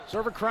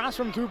Serve across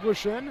from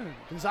Duplichin.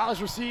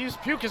 Gonzalez receives.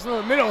 Puke is in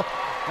the middle.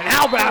 And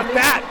how about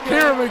that?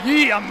 Kira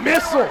Mcghee, a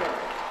missile.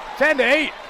 10-8.